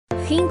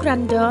King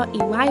Grandeur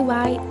i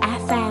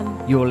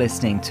YYFM. You're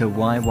listening to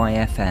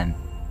YYFM.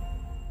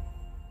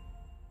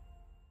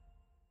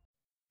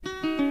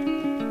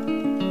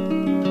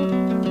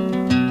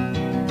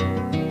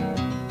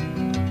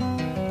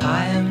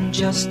 I am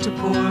just a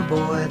poor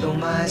boy, though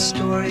my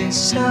story is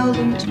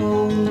seldom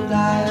told.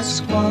 I have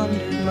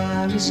squandered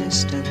my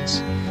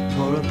resistance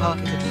for a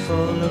pocket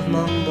full of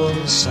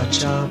mumbles,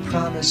 such are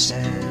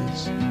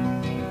promises.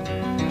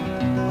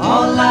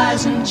 All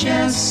lies and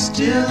jest,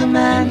 still a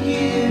man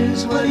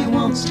hears what he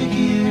wants to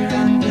hear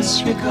and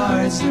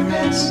disregards the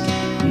rest.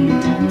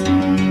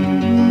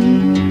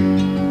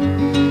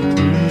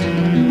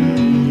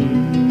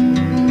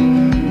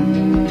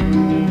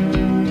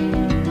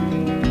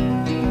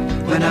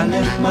 When I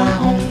left my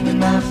home and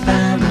my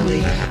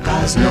family,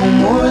 I was no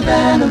more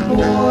than a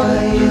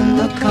boy in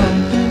the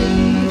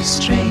company of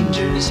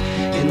strangers,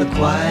 in the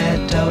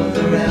quiet of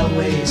the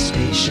railway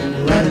station,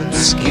 running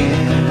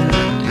scared.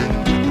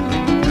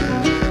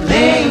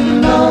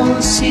 Laying low,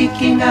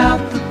 seeking out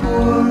the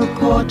poorer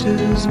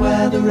quarters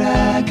where the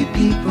ragged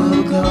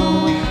people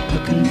go,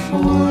 looking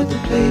for the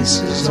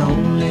places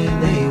only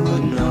they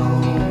would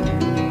know.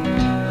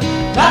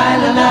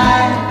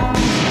 Lie-la-lie,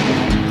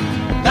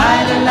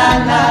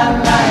 lie-la-lie,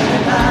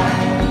 lie-la-lie,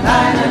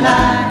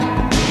 lie-la-lie,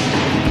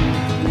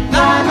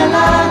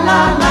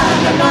 lie-la-lie,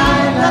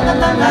 lie-la-lie,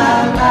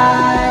 lie-la-lie.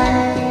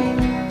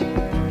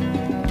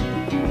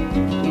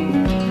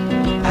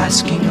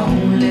 Asking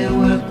only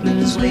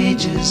workmen's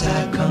wages,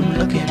 I come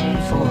looking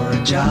for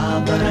a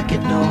job, but I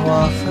get no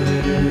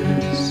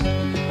offers.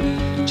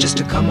 Just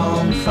to come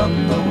home from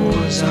the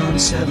wars on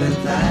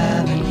 7th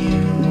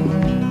Avenue.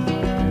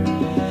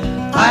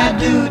 I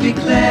do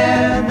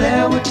declare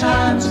there were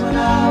times when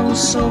I was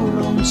so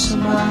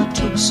lonesome I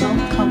took some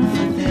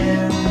comfort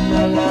there.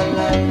 La la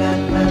la la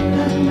la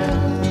la la.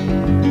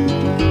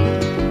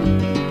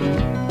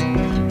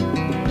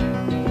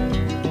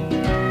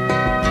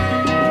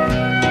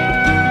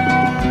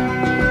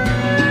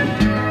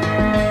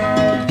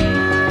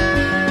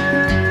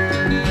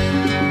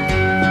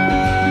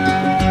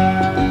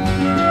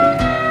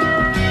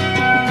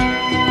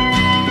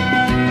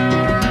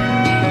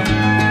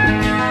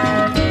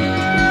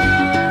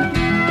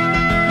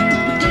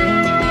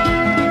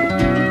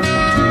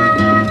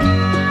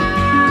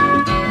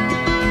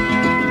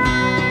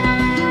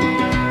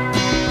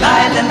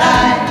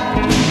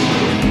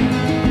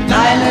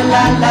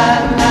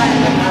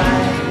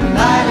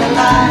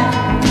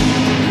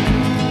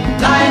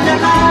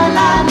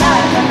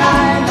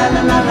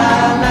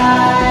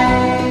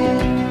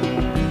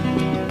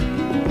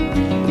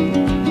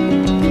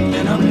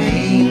 And I'm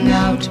laying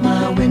out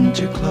my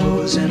winter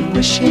clothes and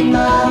wishing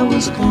I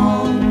was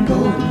gone,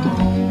 going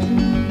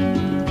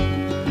home,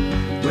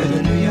 where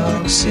the New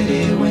York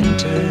City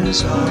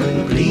winters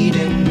aren't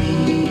bleeding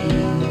me,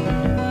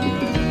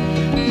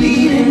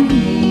 bleeding me.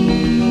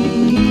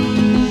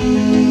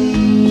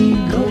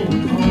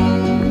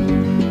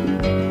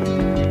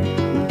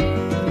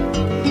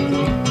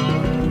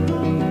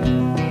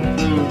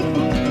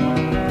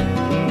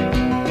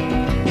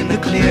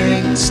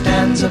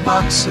 Stands a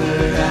boxer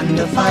and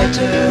a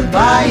fighter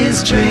by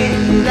his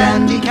trade,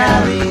 and he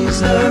carries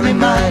the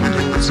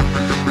reminders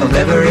of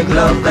every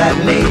glove that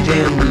laid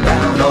him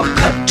down or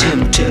cut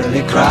him till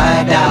he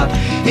cried out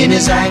in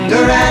his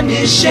anger and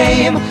his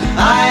shame,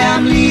 I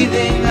am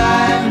leaving,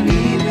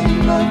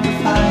 but the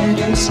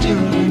fighter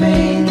still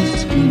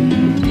remains.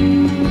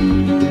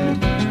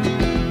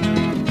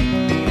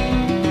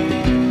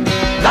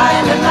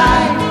 Lie, la,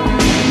 lie,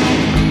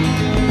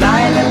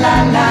 lie, la, la,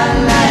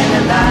 lie, lie, la,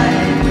 lie.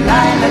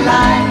 Lie, la,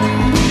 lie,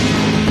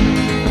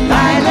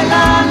 lie, la,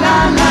 la, la,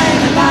 lie,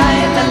 la,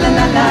 lie, la, la,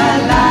 la, la,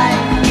 lie,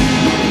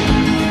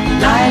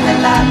 lie, la,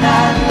 la, la,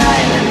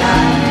 lie, la,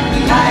 lie,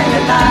 lie, la,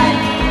 lie,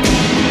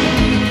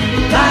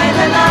 lie,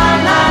 la, la,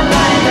 la,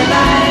 lie, la,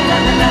 lie, la,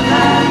 la, la,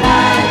 la,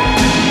 lie,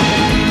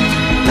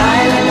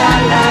 lie, la, la,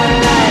 la,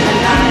 la.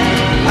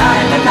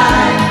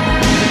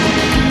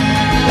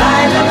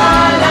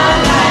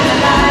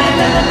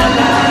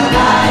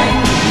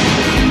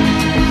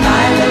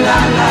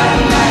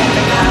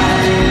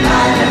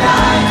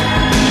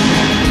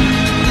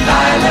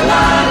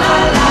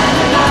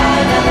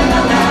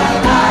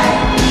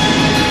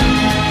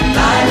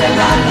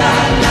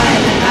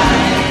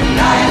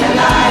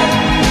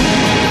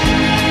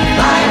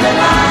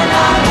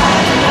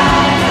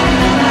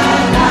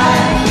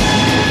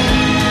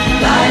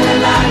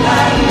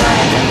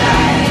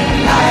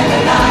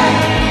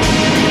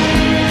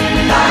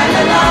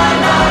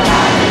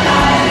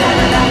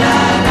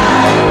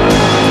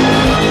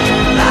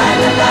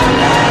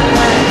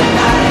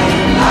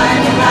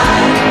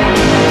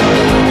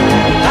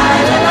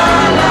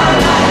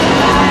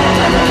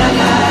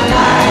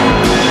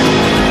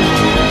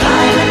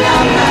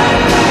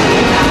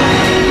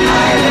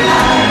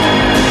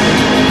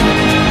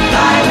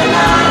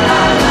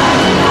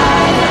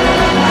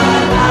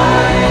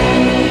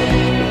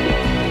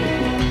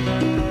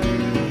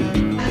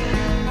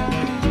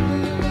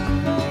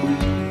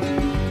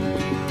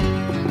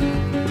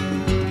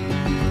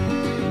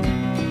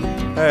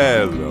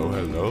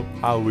 Hello,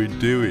 how we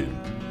doing?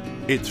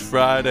 It's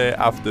Friday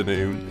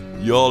afternoon,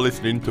 you're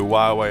listening to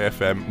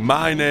YYFM.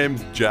 My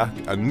name's Jack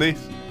and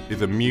this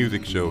is a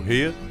music show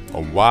here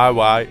on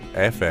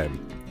YYFM.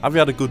 Have you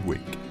had a good week?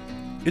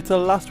 It's the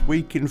last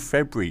week in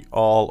February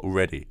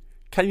already.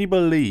 Can you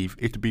believe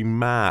it'll be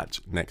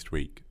March next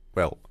week?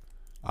 Well,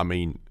 I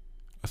mean,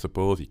 I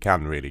suppose you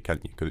can really,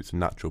 can't you? Because it's a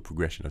natural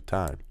progression of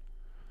time.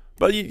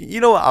 But you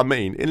know what I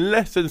mean? In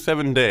less than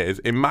 7 days,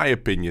 in my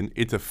opinion,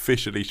 it's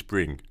officially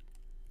spring.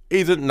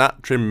 Isn't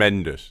that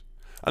tremendous?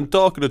 And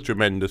talking of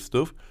tremendous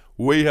stuff,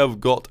 we have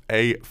got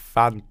a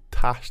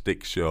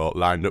fantastic show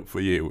lined up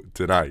for you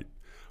tonight.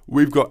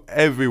 We've got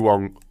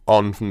everyone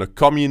on from the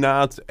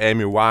Communards,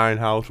 Amy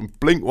Winehouse, from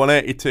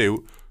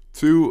Blink-182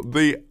 to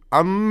the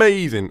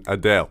amazing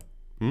Adele.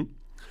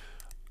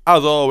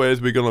 As always,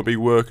 we're going to be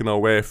working our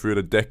way through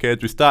the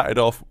decades. We started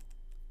off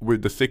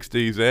with the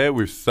 60s there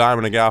with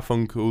Simon &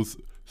 Garfunkel's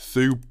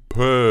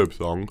superb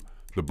song,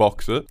 The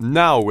Boxer.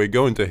 Now we're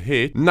going to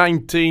hit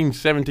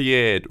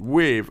 1978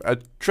 with a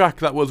track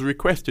that was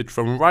requested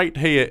from right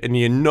here in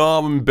the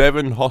Northern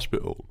Bevan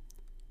Hospital.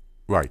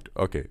 Right,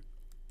 okay,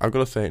 I'm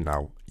going to say it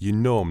now. You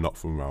know I'm not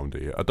from around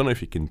here. I don't know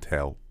if you can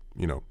tell,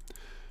 you know.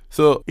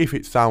 So if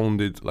it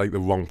sounded like the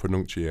wrong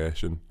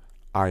pronunciation,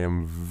 I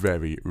am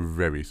very,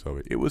 very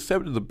sorry. It was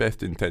said with the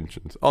best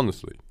intentions,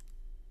 honestly.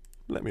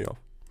 Let me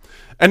off.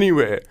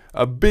 Anyway,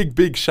 a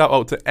big shout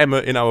out to Emma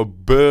in our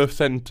birth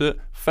centre.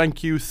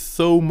 Thank you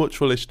so much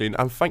for listening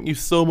and thank you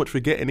so much for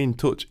getting in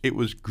touch. It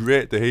was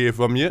great to hear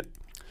from you.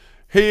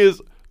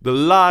 Here's the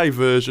live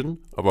version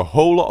of A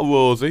Whole Lot of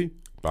Rosie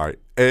by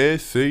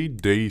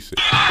AC/DC.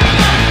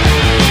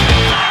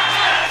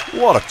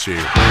 What a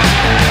tune.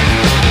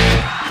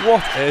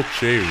 What a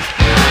tune.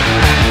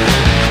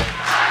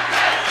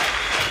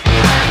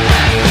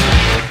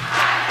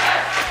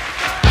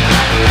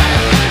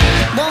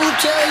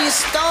 Tell you a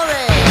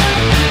story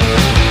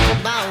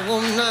about a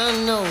woman I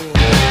know.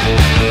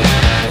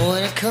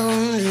 When it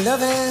comes to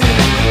loving,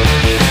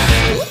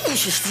 ooh,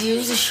 she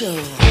steals the show.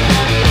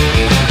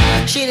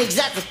 She ain't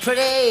exactly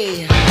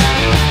pretty,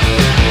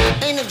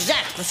 ain't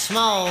exactly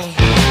small.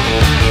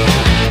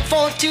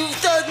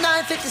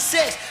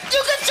 4-2-3-9-56,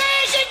 you can say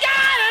she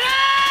got it all.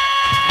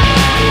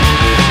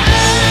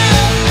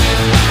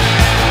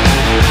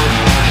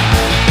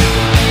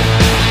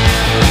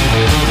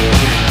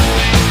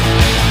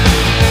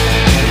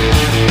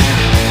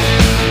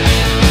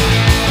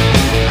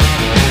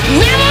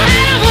 Never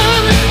had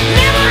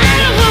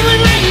a woman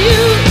like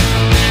you.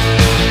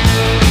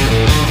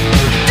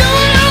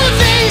 Doing all the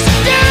things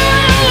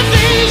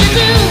you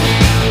do.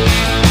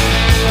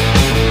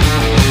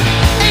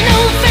 Ain't no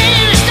fear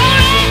in the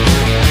story,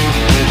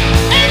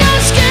 ain't no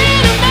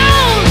skin and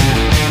bone.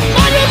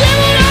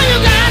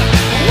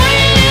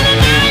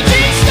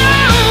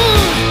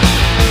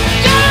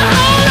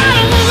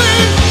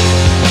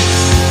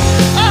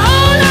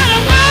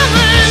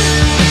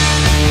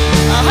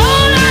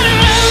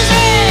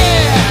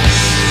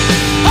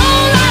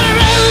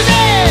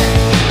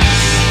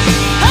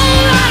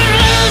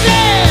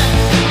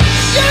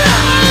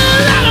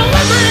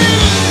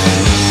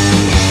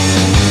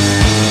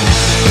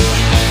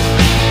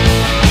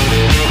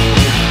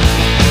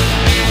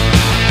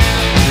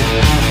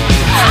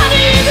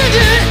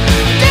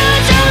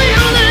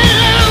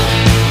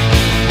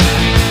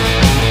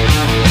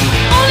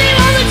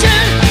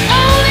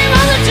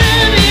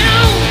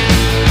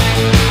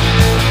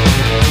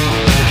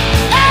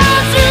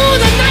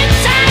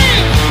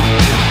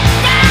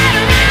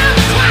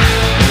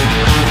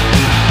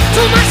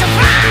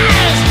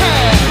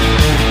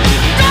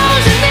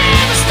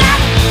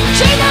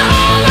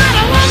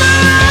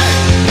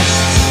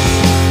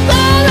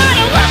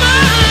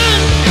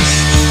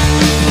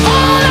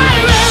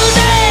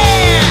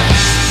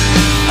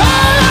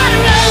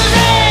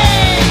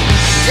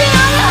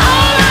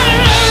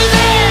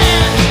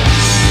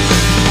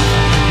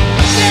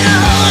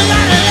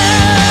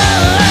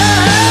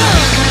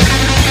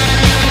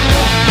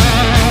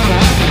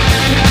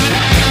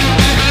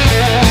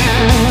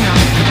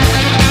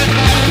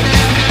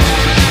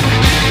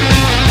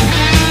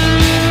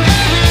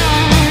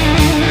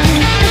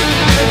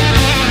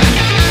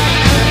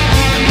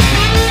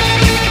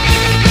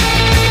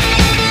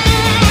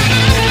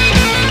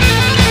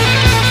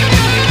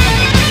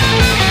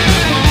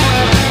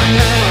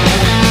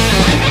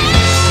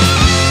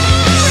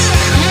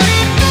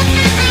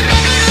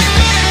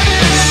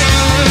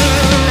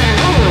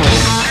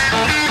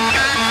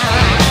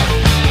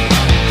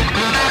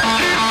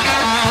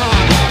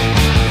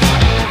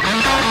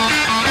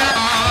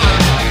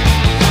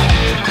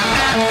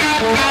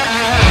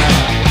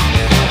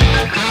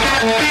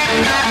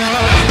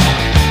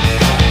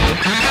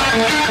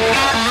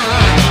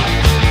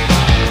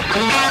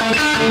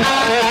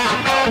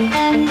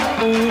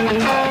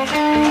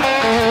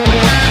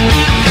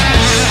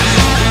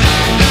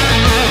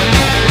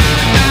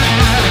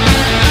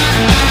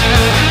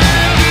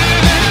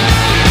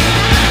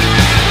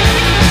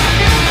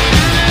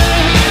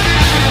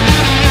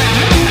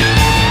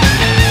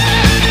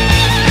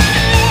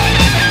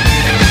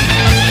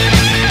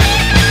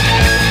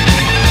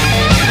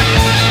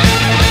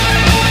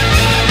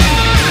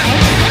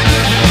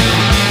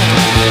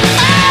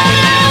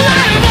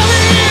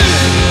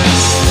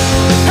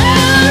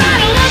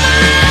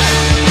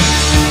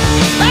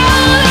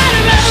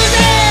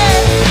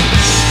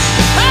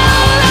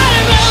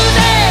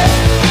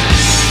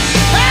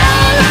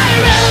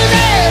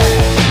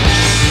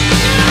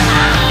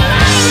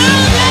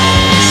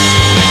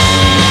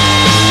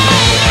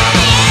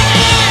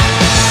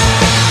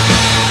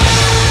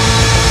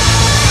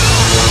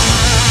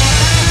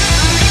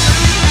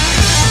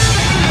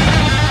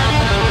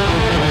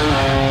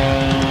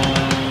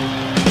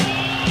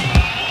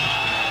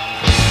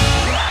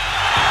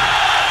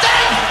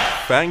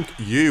 Thank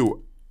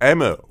you,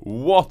 Emma.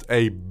 What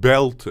a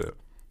belter.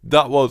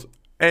 That was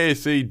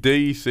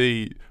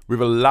AC/DC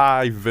with a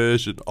live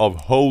version of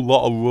Whole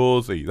Lot of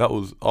Rosie. That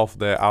was off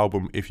their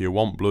album If You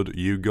Want Blood,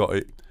 You Got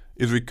It.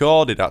 It's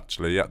recorded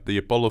actually at the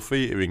Apollo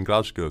Theatre in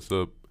Glasgow,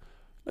 so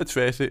let's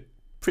face it,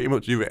 pretty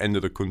much the other end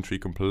of the country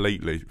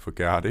completely for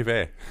Cardiff,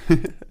 eh?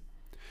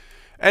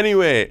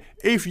 Anyway,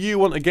 if you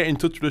want to get in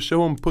touch with the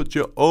show and put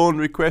your own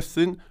requests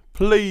in,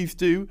 please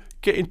do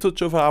get in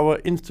touch with our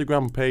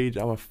Instagram page,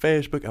 our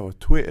Facebook, our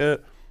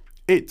Twitter.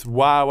 It's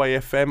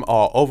YYFM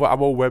or over our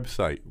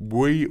website.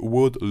 We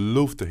would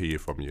love to hear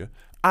from you.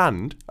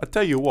 And I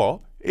tell you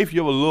what, if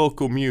you're a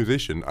local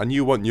musician and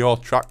you want your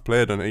track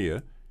played on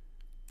here,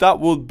 that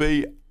would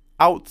be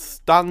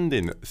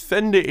outstanding.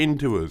 Send it in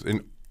to us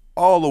in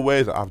all the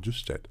ways that I've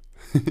just said.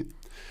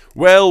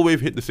 Well,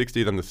 we've hit the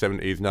 60s and the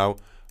 70s now.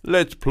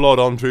 Let's plod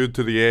on through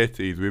to the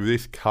 80s with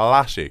this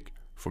classic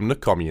from the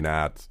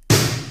Communards.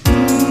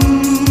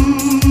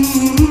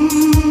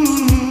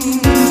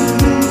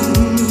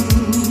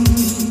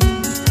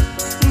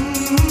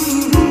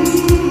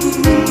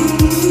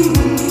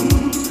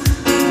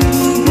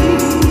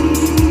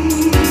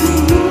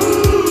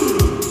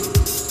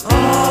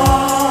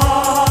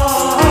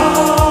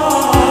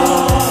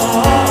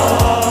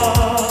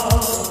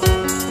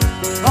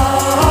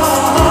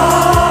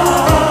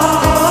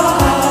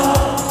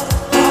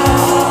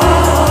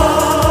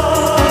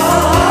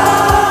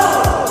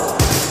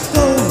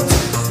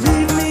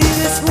 Leave me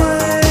this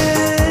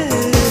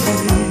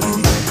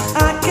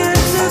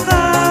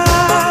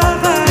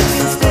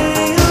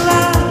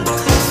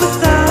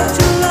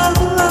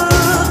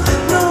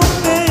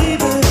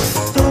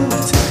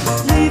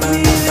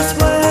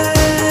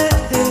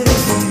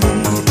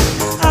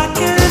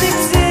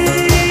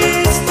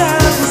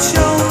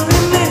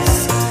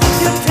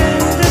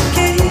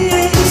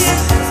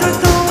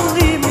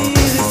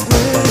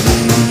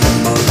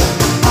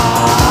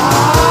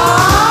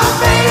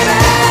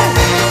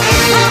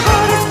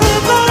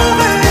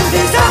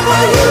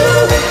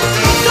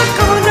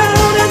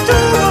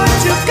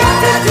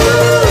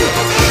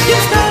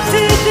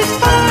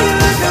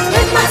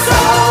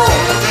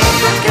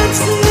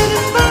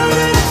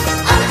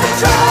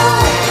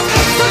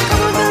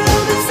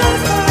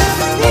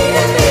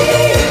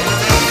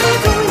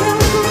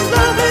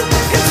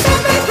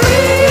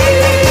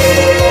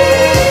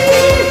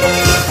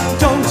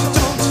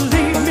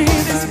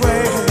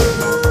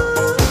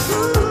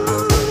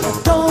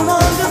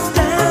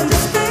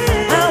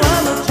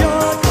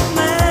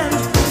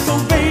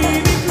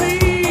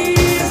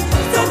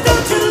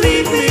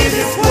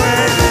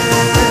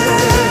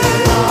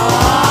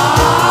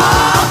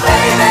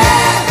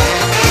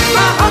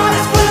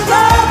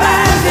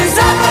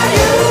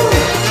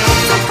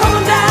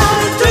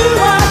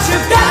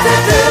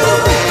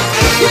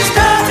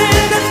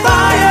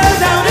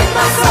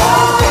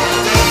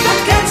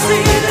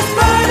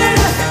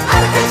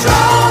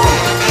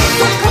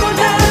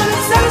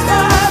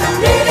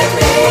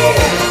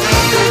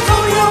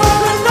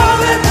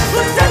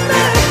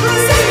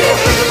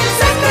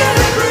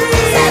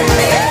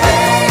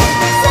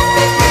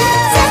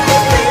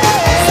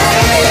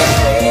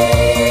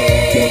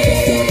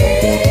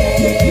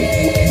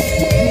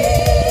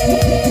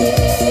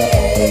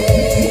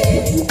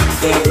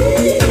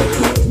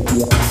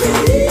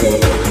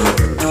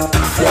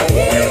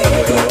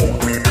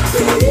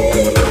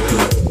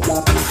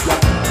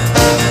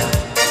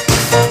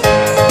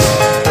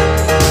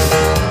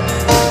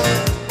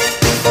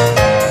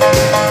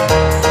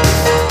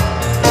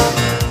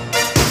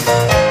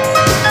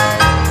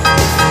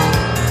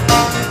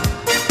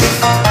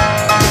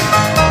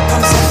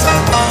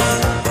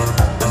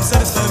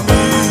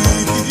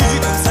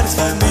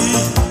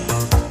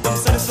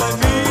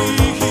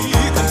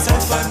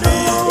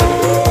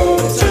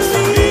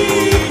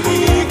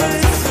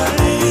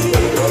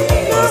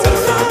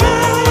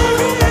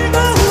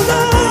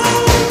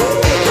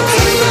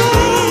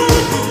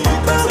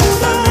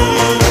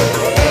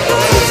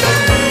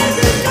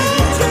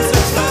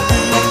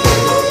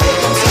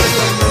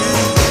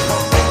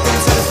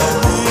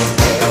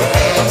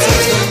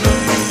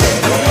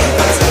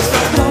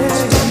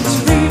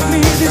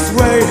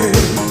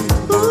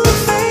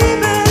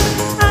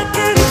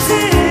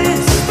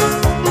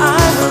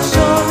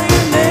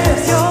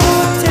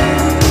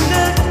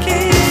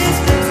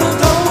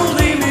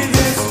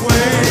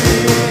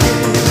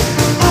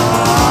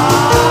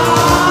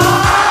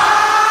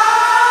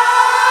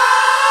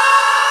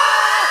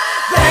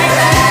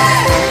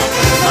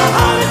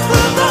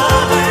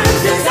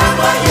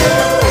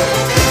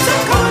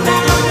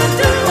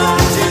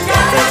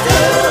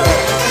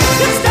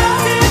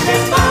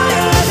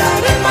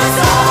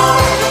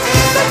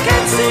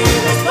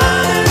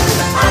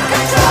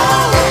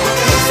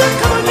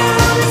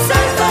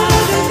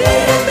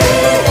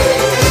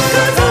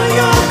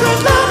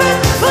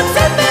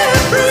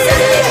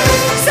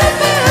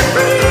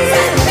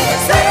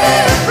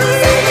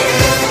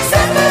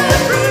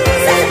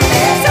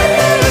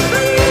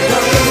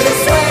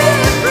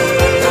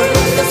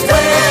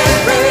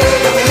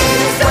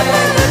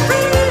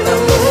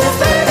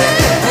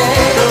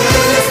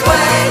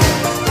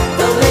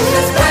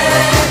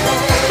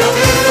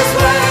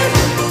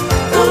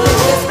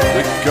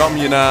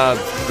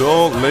Communards,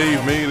 Don't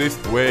Leave Me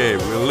This Way,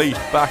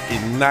 released back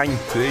in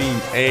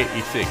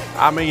 1986.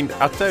 I mean,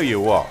 I tell you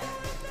what,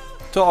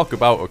 talk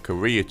about a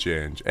career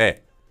change, eh?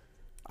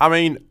 I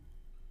mean,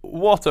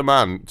 what a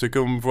man to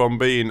come from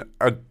being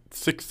a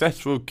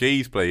successful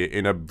keys player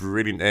in a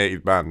brilliant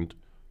 80s band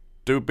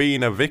to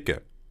being a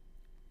vicar.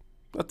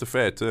 That's a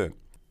fair turn.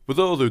 For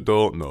those who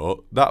don't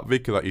know, that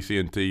vicar that you see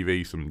on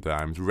TV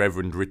sometimes,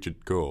 Reverend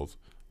Richard Coles,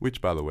 which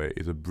by the way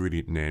is a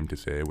brilliant name to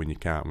say when you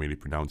can't really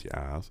pronounce your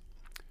R's,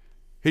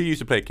 he used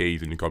to play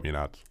keys in the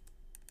Communards.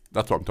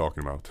 That's what I'm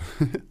talking about.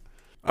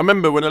 I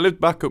remember when I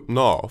lived back up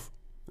north,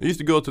 I used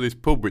to go to this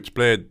pub which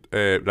played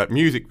like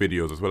music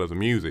videos as well as the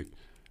music.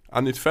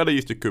 And this fella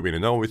used to come in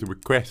and always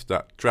request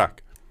that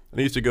track. And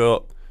he used to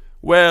go,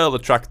 well, the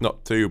track's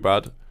not too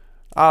bad.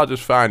 I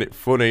just find it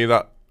funny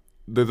that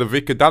there's a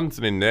vicar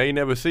dancing in there. You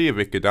never see a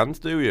vicar dance,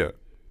 do you?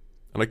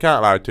 And I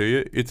can't lie to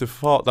you, it's a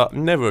thought that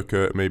never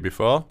occurred to me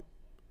before.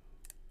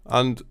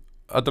 And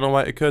I don't know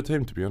why it occurred to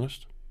him, to be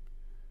honest.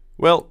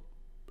 Well,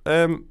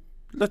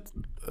 let's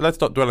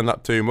not dwell on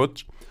that too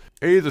much.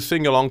 Here's a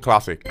sing-along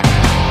classic.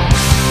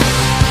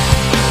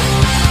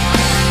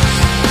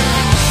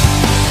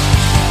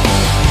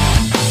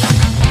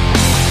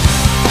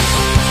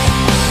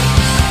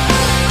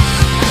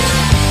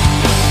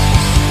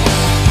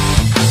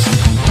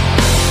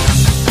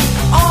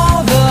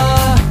 All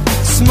the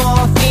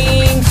small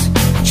things,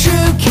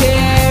 true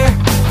care,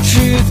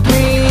 truth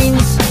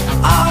brings.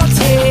 I'll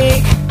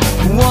take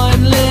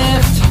one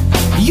lift,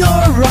 you're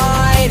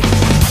right,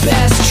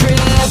 best trip.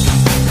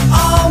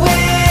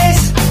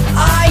 Always,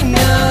 I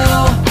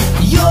know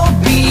you'll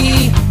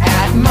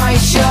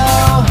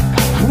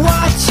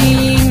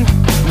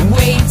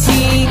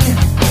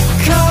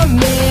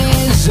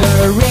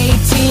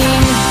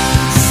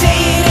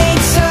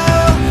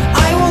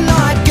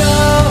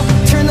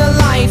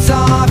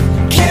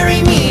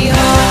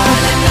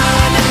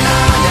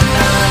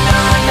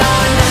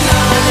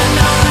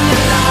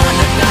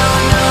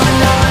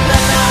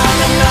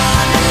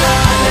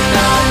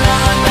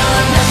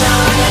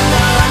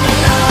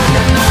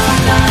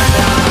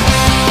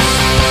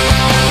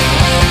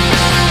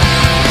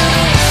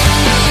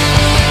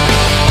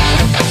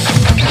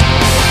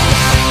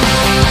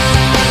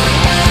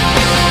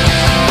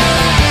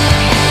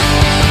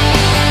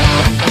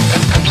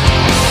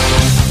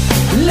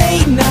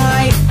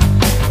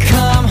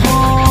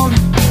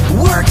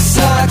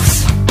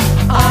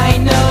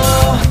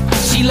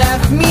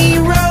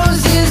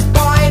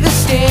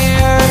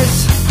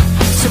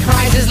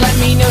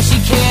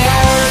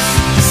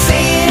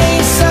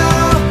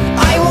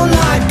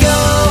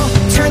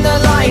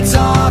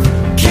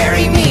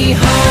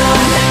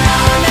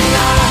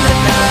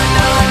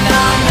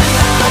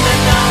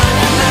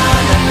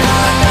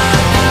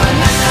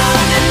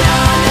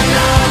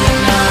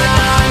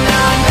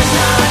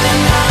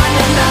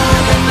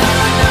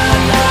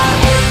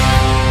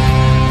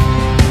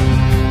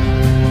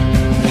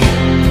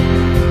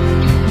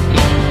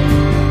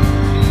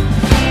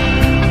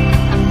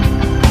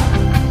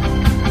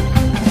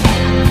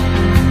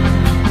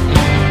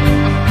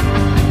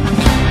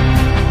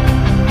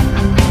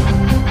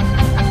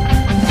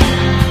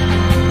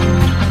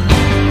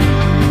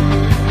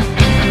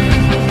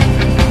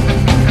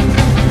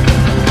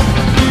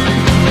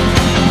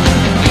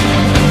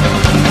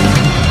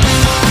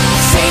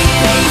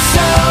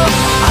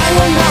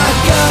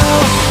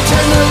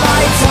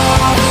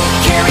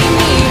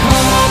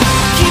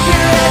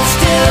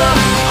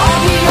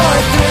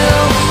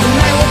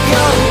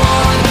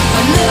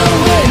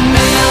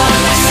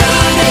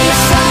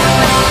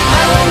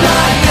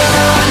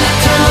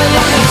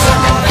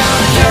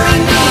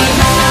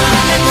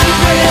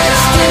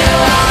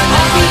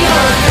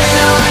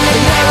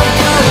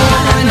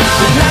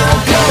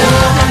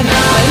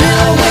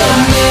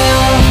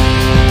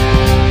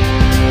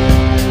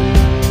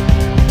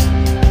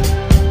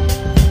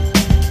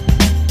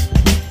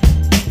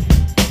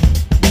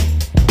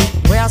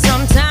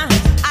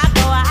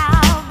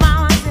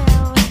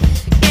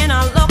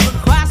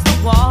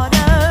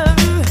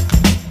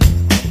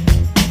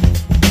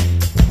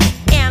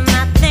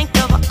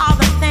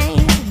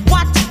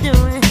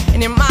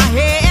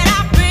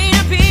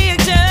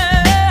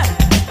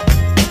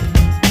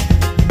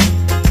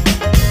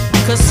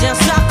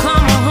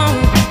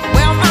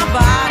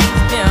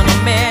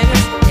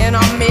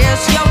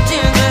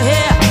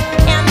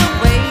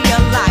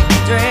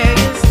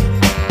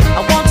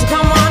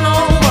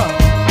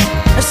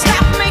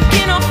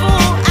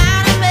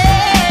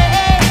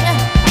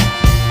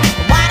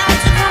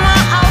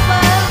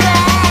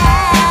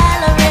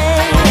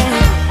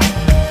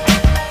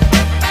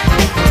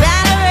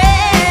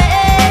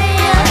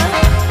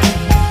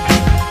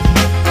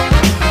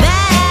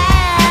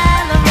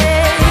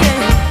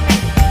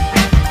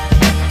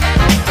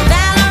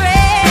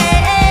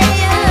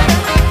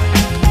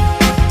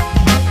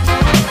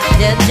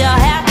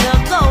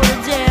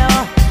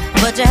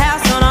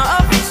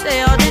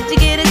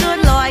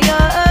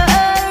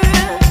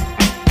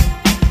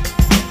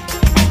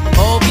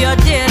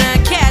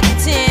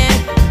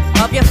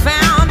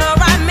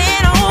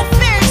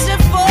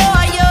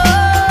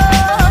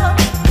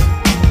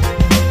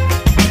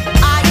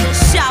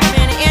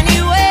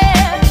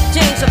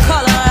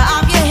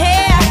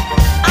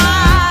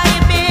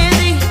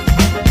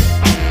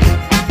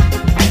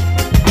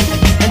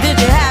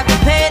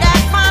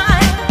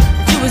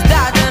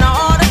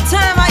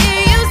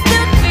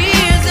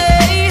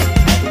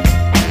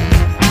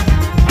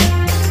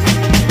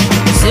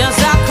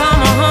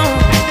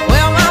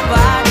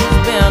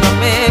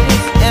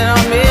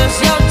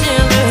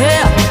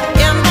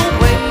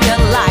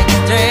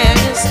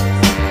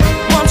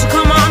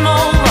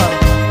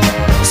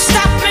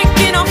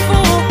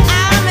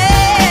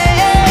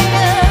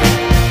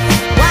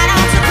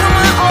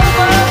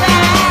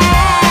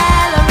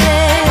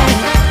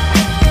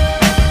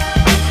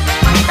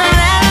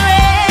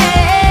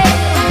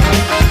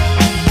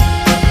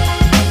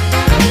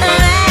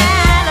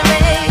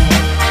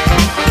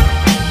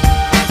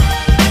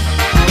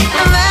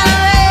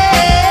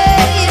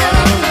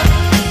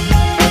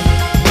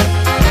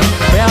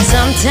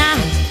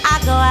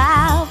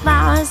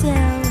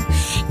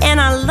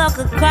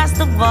across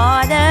the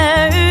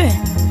border.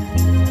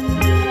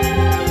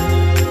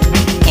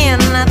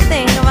 And I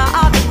think about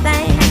all the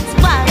things,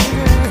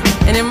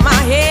 and in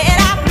my head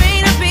I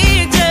paint a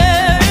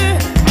picture.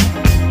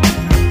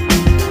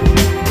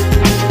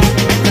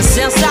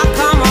 Since I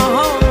come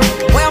home,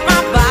 well,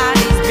 my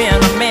body's been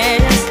a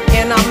mess,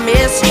 and I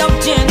miss your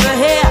ginger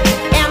hair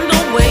and the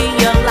way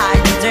you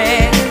like to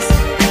dance.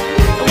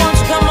 Won't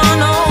you come on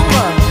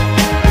over?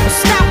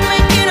 Stop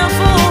making a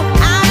fool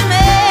out of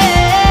me.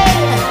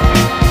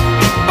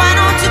 Why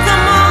don't you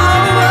come on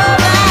over,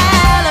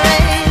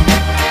 Valerie?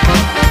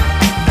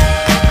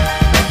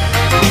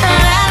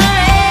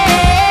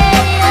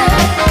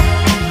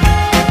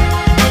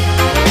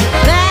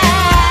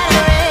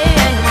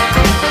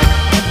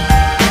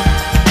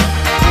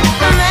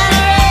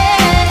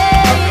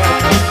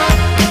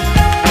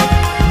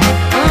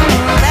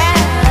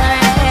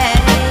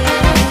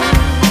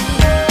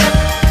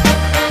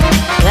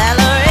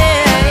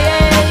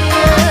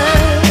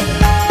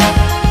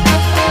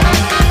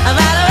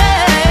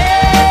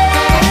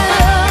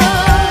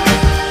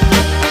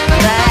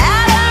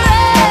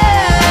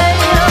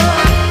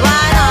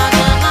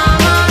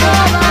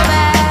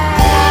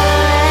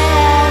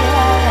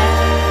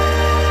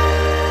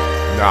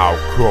 Now,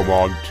 come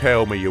on,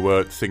 tell me you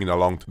weren't singing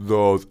along to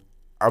those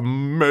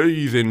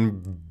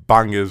amazing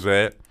bangers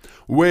there.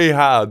 We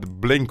had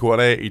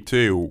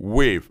Blink-182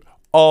 with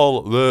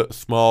All the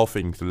Small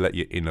Things to Let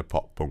You In a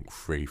Pop Punk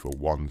Free for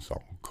one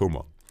song. Come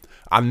on.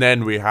 And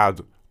then we had,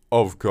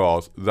 of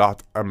course,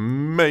 that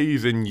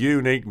amazing,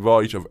 unique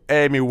voice of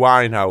Amy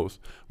Winehouse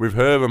with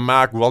her and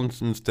Mark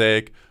Ronson's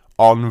take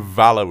on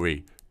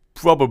Valerie.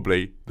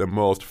 Probably the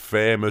most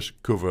famous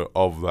cover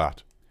of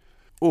that.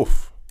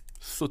 Oof.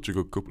 Such a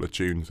good couple of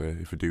tunes there,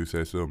 if I do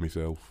say so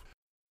myself.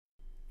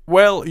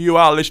 Well, you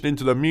are listening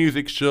to The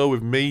Music Show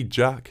with me,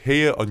 Jack,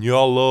 here on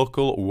your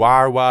local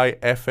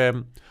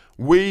YYFM.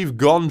 We've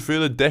gone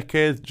through the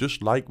decades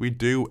just like we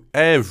do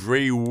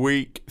every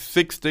week.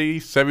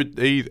 60s,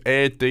 70s,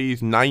 80s,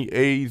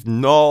 90s,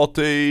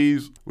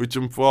 noughties, which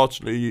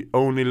unfortunately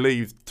only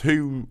leaves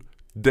 2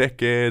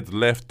 decades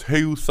left,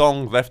 2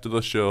 songs left of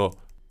the show.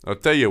 I'll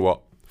tell you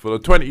what, for the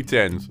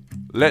 2010s,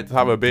 let's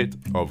have a bit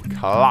of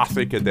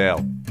classic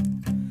Adele.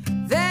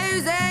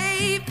 There's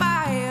a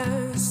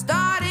fire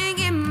starting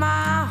in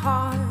my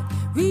heart,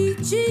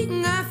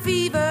 reaching a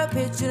fever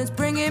pitch, and it's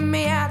bringing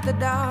me out the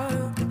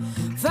dark.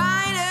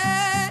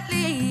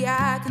 Finally,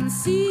 I can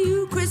see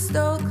you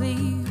crystal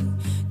clear.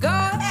 Go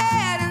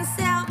ahead and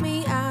sell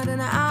me out,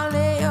 and I'll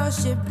lay your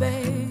ship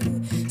bare.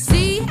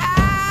 See,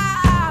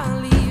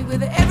 I'll leave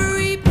with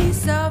every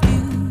piece of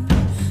you.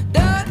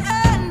 Don't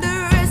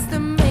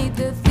underestimate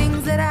the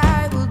things that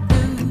I will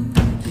do.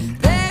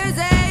 There's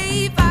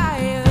a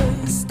fire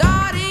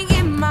starting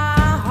in my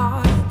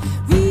heart,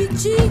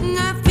 reaching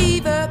a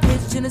fever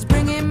pitch, and it's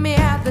bringing me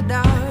out the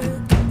dark.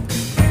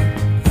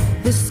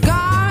 The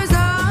scars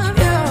of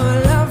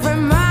your love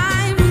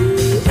remind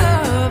me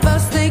of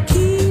us. They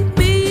keep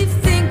me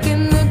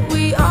thinking that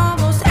we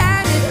almost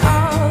had it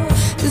all.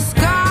 The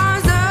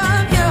scars of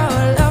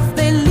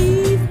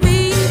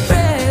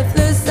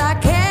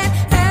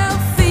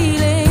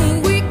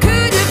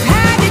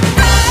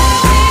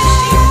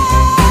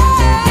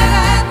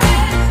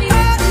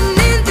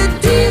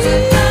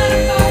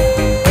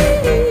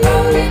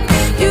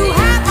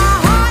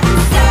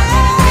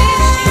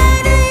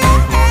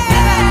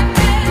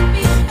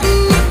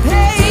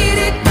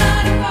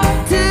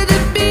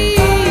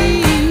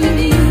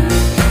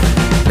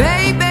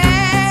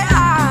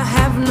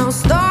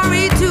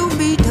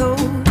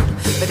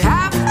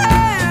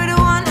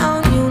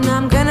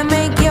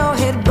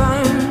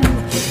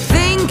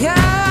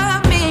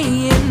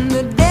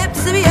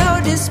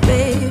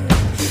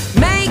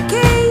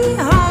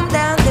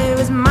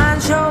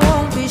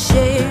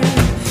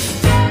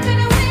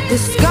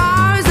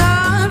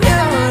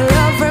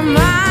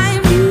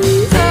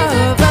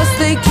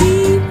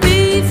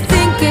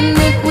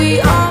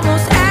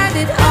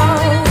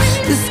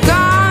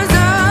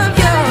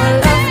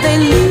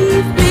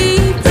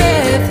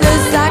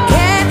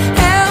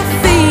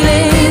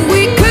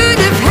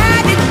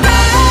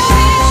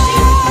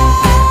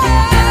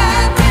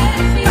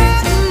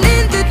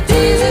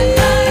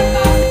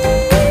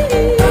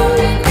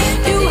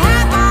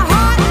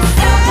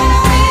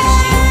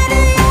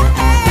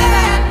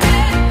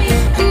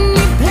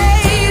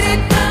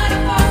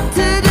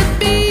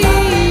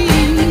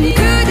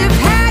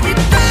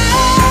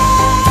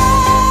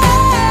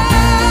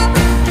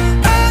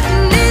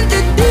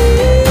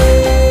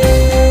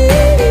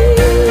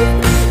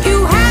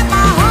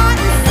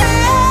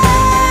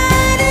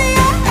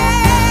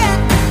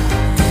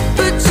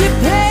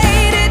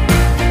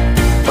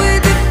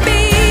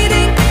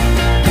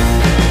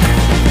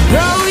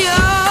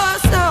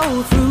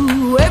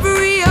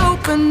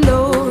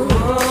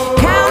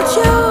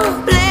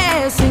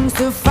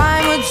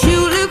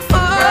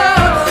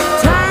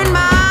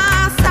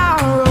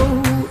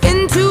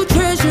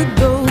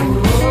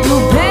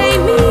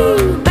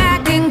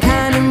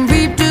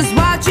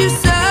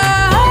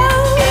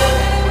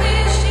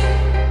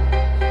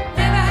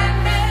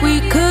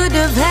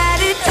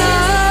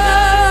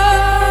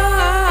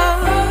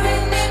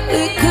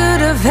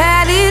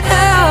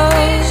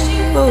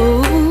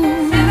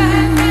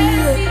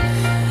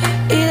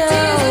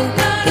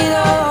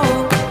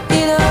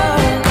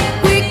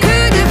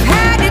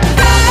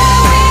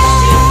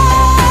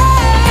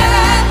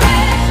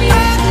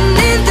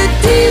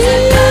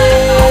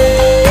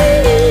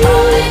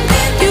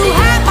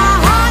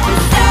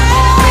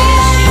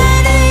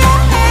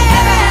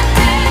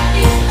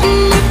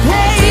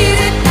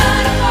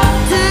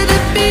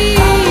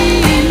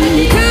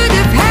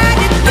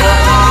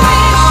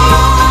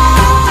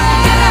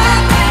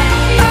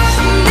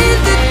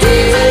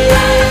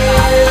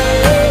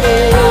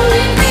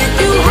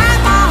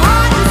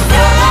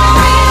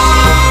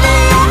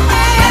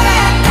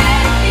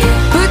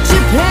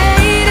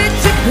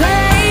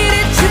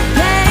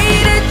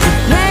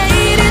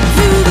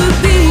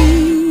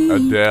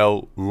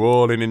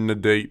Rolling in the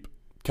Deep.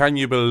 Can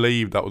you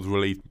believe that was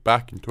released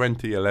back in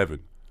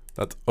 2011?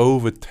 That's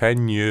over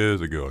 10 years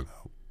ago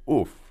now.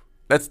 Oof.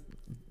 Let's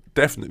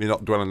definitely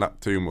not dwell on that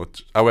too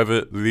much.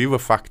 However, the other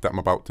fact that I'm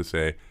about to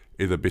say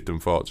is a bit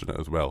unfortunate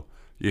as well.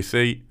 You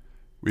see,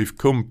 we've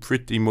come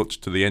pretty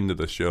much to the end of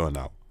the show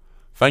now.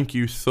 Thank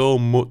you so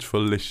much for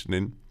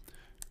listening.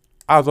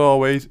 As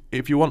always,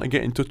 if you want to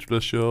get in touch with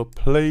the show,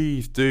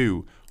 please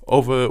do.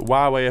 Over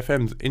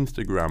YYFM's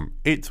Instagram,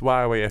 it's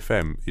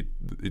YYFM.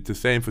 It's the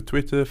same for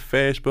Twitter,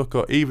 Facebook,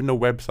 or even the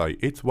website,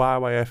 it's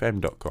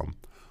yyfm.com.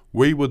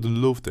 We would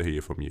love to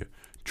hear from you.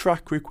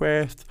 Track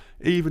requests,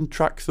 even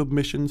track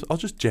submissions, or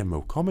just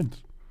general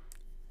comments.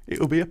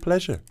 It'll be a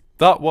pleasure.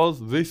 That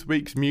was this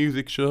week's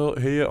music show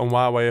here on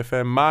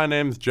YYFM. My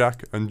name's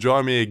Jack, and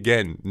join me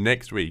again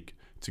next week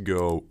to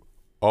go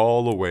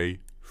all the way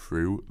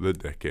through the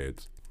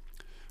decades.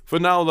 For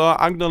now though,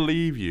 I'm going to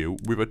leave you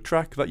with a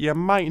track that you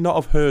might not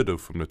have heard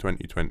of from the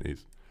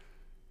 2020s.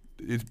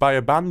 It's by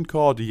a band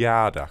called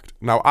Yard Act.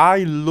 Now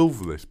I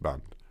love this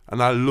band,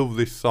 and I love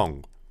this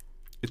song.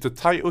 It's the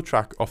title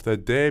track of their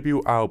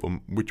debut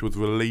album, which was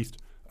released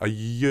a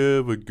year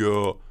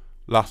ago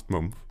last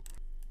month.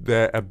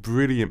 They're a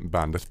brilliant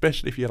band,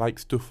 especially if you like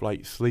stuff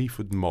like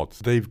Sleaford Mods.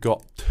 They've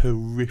got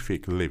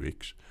terrific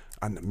lyrics,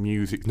 and the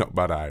music's not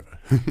bad either.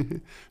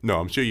 No,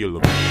 I'm sure you'll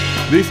love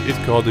it. This is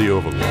called The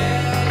Overload.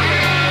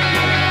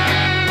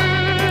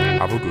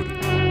 Have a good one.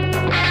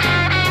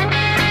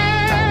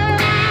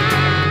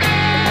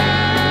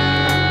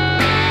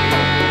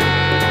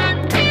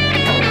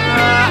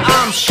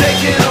 I'm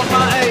shaking up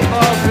my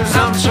 8-ball cause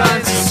I'm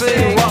trying to see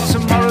what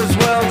tomorrow's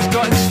world's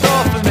got in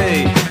store for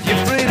me. Your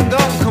freedom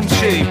don't come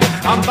cheap.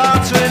 I'm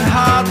bartering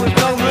hard with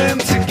no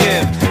room to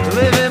give.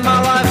 Living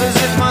my life as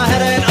if my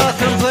head ain't a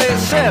complete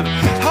sieve.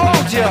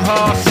 Hold your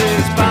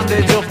horses,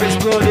 bandage up its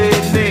bloody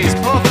knees.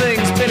 Poor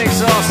thing's been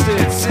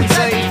exhausted since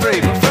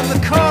 83, but from the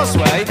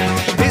causeway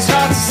it's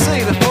hard to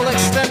see the full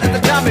extent of the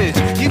damage.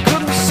 You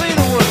couldn't see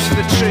the woods for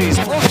the trees.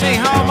 Look me,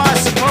 how am I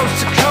supposed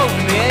to cope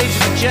in the age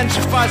of a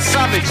gentrified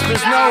savage?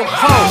 There's no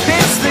hope.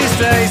 Kids these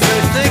days,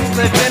 they think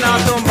they've been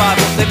outdone by,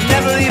 but they've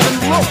never even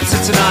looked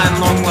at an iron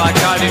lung like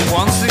I did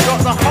once. They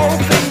got the whole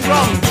thing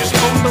wrong, just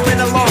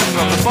bumbling along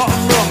on the bottom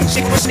rung,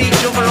 sickling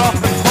each other off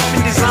and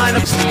popping design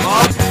up some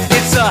more.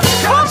 It's a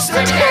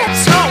constant hit.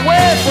 It's not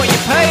worth what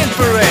you're paying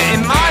for it.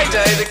 In my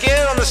day, the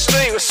gear on the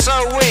street was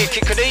so weak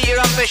it could eat your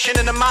ambition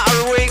in a matter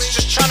of weeks.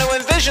 Just trying to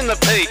envision the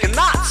peak, and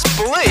that's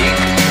bleak.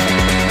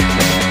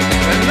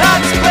 And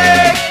that's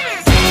big.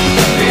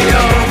 The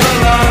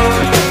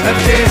overload of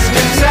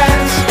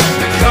discontent,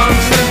 the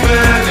constant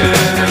burden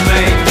of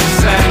making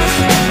sense.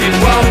 It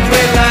won't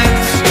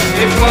relent,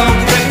 it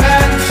won't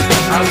repent.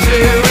 How to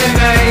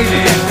remain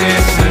in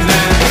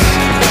dissonance.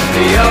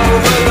 The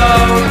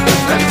overload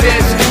of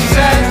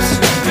discontent,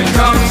 the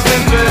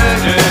constant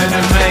burden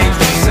of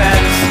making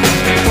sense.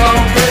 It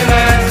won't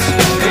relent,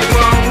 it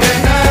won't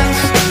repent.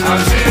 How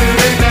to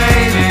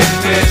remain in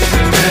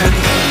dissonance.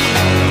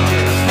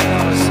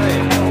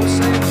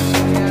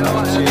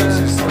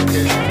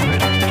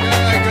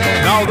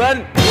 Now then,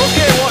 look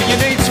here, what you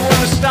need to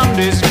understand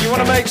is if you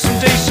want to make some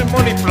decent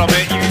money from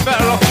it, you'd be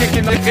better off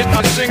kicking the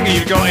guitar singer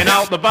you've got in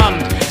out the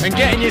band and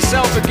getting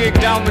yourself a gig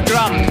down the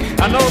Grand.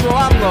 I know the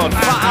landlord,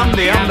 Fat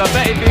Andy, and I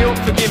bet he'd be up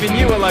for giving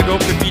you a leg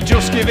up if you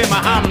just give him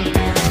a hand.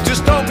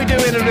 Just don't be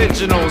doing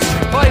originals,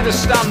 play the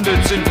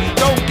standards and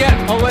don't get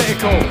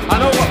political. I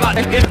know what that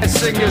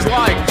singer's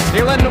like.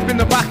 He'll end up in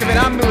the back of an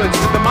ambulance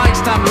with the mic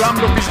stand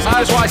rammed up his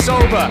eyes wide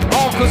sober,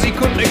 all because he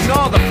couldn't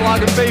ignore the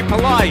flag and be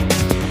polite.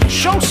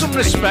 Show some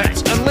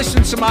respect and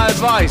listen to my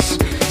advice,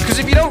 because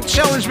if you don't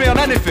challenge me on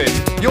anything,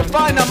 you'll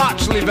find I'm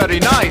actually very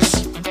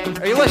nice.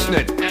 Are you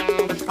listening?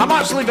 I'm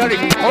actually very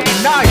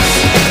nice.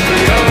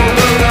 The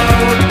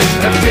overload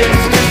of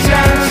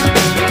discontent,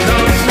 the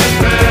constant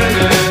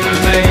burden of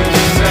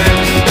making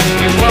sense.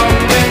 It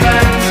won't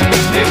relent,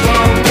 it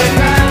won't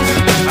repent.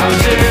 How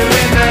to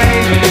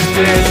remain in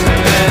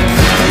dissonance.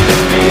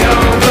 The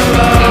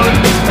overload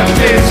of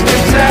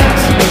discontent,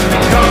 the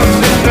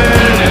constant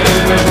burden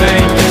of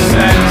making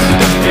sense.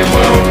 It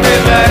won't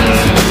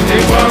relent,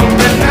 it won't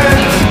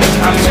repent.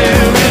 How to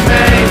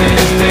remain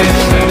in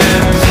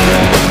dissonance.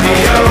 The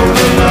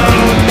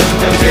overload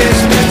of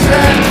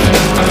discontent,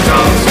 a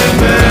constant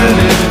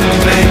burden of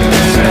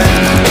making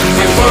sense.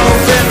 It won't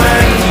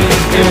relent,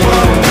 it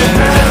won't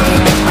repent.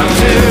 How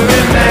to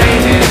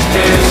remain in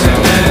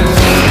dissonance.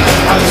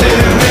 How to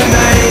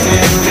remain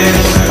in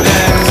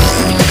dissonance.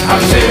 How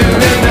to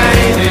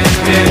remain in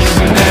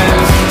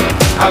dissonance.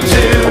 How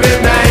to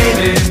remain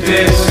in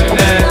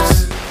dissonance.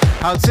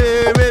 How to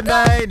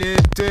remain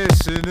in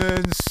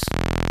dissonance.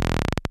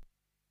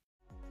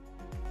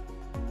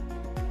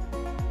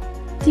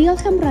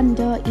 Diolch am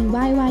wrando I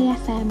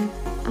YYFM.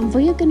 Am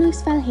fwy o gynnwys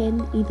fel hyn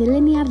I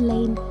ddilyn ni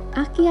ar-lein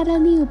ac I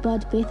adael ni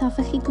wybod beth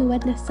hoffech chi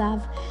glywed nesaf,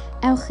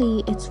 ewch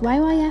I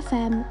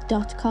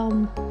itsyfm.com.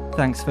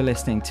 Thanks for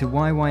listening to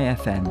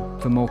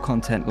YYFM. For more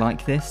content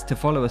like this, to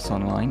follow us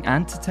online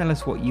and to tell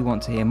us what you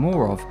want to hear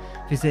more of,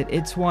 visit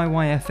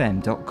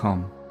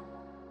itsyfm.com.